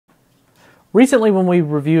Recently, when we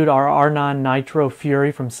reviewed our R9 Nitro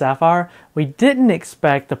Fury from Sapphire, we didn't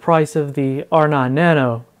expect the price of the R9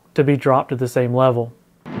 Nano to be dropped to the same level.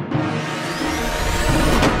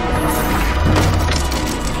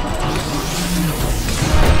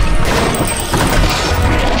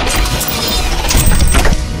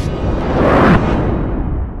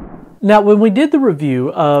 Now, when we did the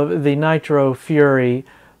review of the Nitro Fury,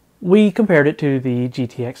 we compared it to the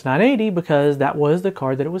GTX 980 because that was the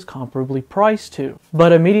card that it was comparably priced to.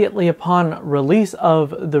 But immediately upon release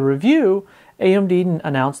of the review, AMD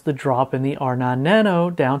announced the drop in the R9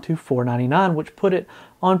 Nano down to $499, which put it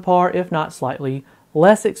on par, if not slightly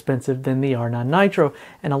less expensive than the R9 Nitro.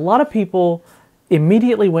 And a lot of people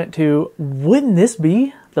immediately went to, wouldn't this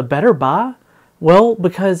be the better buy? Well,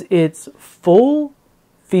 because it's full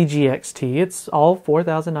VGXT, it's all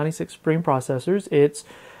 4096 Supreme processors, it's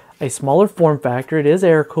a smaller form factor, it is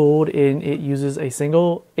air-cooled, and it uses a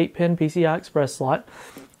single 8-pin PCI Express slot,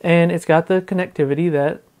 and it's got the connectivity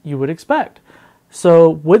that you would expect. So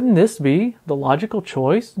wouldn't this be the logical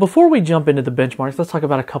choice? Before we jump into the benchmarks, let's talk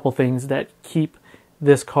about a couple things that keep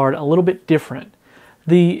this card a little bit different.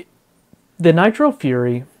 The Nitro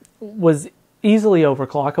Fury was easily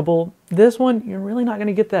overclockable. This one, you're really not going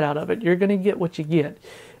to get that out of it. You're going to get what you get.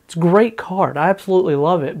 It's a great card. I absolutely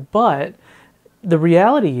love it. But the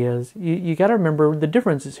reality is, you got to remember the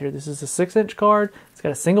differences here. This is a 6-inch card. It's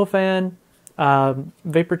got a single fan,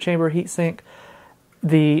 vapor chamber heatsink.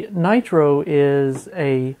 The Nitro is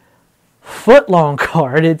a foot-long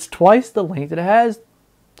card. It's twice the length. It has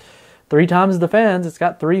 3 times the fans. It's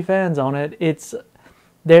got 3 fans on it.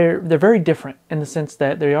 They're very different in the sense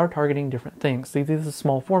that they are targeting different things. See, this is a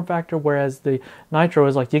small form factor, whereas the Nitro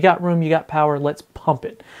is like, you got room, you got power, let's pump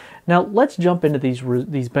it. Now, let's jump into these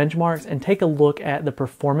benchmarks and take a look at the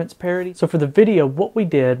performance parity. So for the video, what we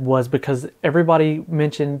did was, because everybody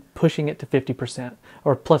mentioned pushing it to 50%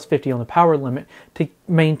 or plus 50 on the power limit to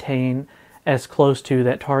maintain as close to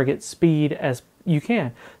that target speed as you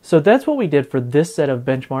can. So that's what we did for this set of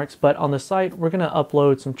benchmarks, but on the site, we're going to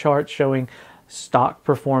upload some charts showing stock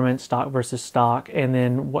performance, stock versus stock, and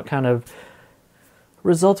then what kind of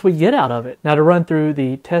results we get out of it. Now, to run through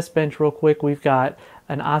the test bench real quick, we've got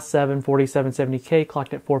an i7 4770K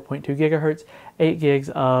clocked at 4.2 gigahertz, 8 gigs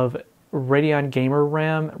of Radeon Gamer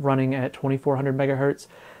RAM running at 2400 megahertz,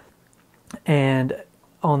 and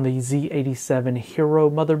on the Z87 Hero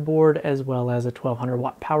motherboard, as well as a 1200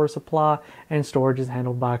 watt power supply, and storage is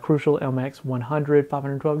handled by a Crucial MX100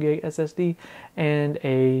 512 gig SSD and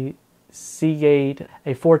a Seagate,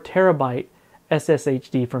 a 4 terabyte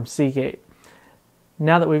SSHD from Seagate.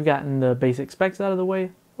 Now that we've gotten the basic specs out of the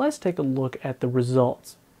way, let's take a look at the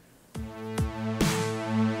results.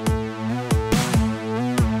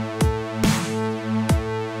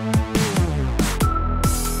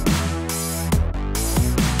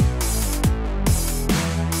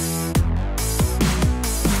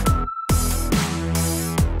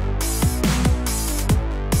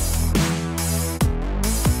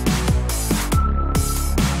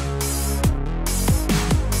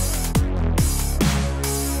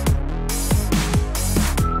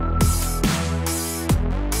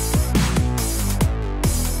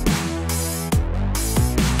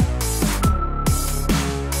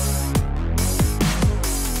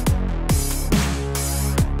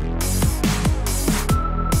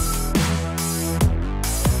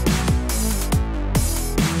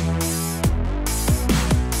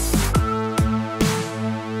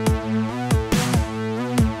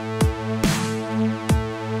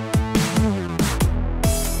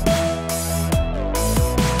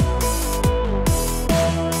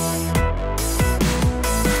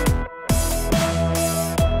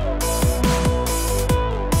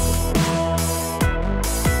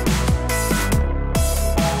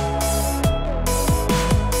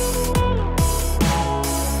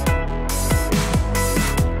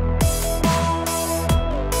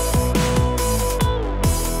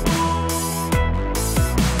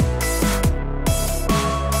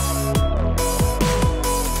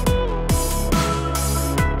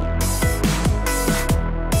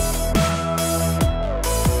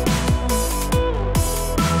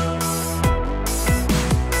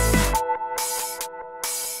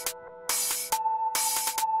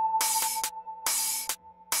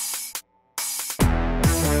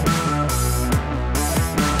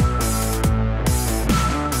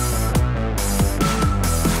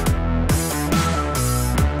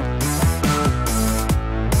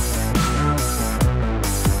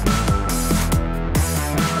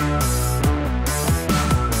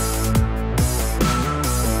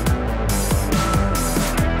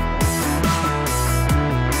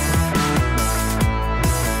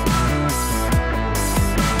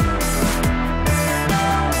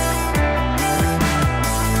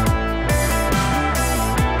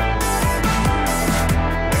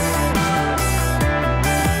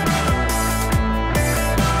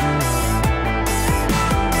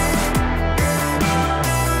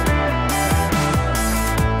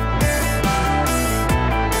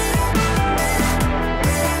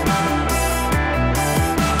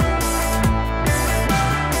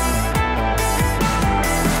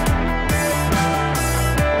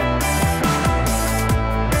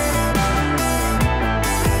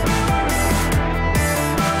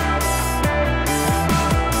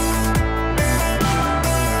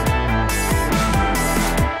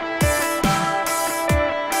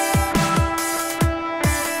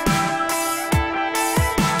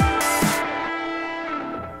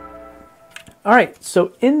 All right,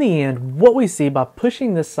 so in the end, what we see by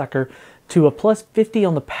pushing this sucker to a plus 50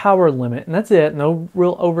 on the power limit, and that's it, no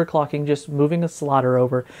real overclocking, just moving a slider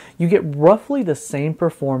over, you get roughly the same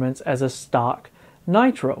performance as a stock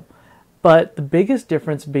Nitro. But the biggest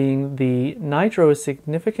difference being the Nitro is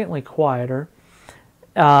significantly quieter.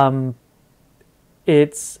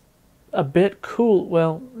 It's a bit cool.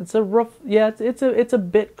 Well, it's a rough, yeah, it's a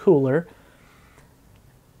bit cooler.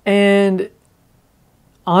 And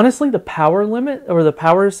honestly, the power limit or the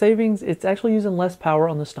power savings, it's actually using less power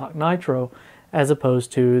on the stock Nitro as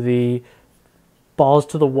opposed to the balls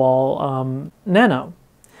to the wall Nano.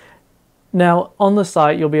 Now, on the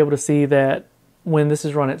site, you'll be able to see that when this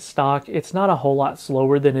is run at stock, it's not a whole lot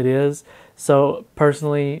slower than it is. So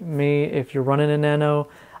personally, me, if you're running a Nano,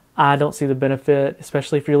 I don't see the benefit,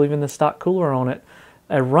 especially if you're leaving the stock cooler on it,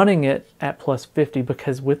 running it at plus 50,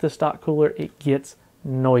 because with the stock cooler, it gets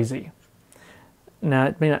noisy. Now,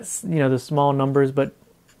 it may not, the small numbers, but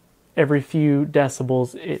every few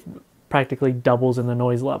decibels, it practically doubles in the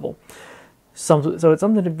noise level. So it's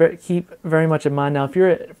something to keep very much in mind. Now, if you're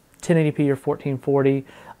at 1080p or 1440,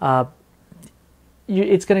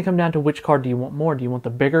 it's going to come down to which card do you want more. Do you want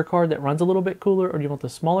the bigger card that runs a little bit cooler, or do you want the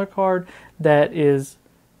smaller card that is,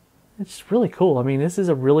 it's really cool. I mean, this is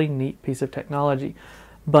a really neat piece of technology.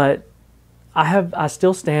 But I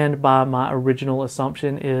still stand by my original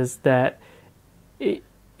assumption is that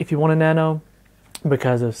if you want a Nano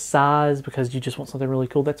because of size, because you just want something really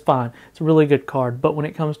cool, that's fine. It's a really good card. But when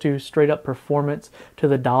it comes to straight up performance to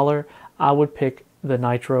the dollar, I would pick the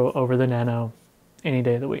Nitro over the Nano any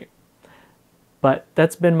day of the week. But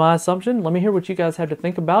that's been my assumption. Let me hear what you guys have to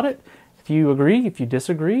think about it. If you agree, if you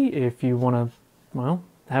disagree, if you want to, well,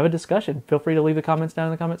 have a discussion, feel free to leave the comments down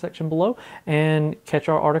in the comment section below and catch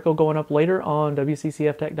our article going up later on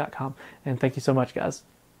wccftech.com. And thank you so much, guys.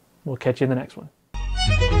 We'll catch you in the next one.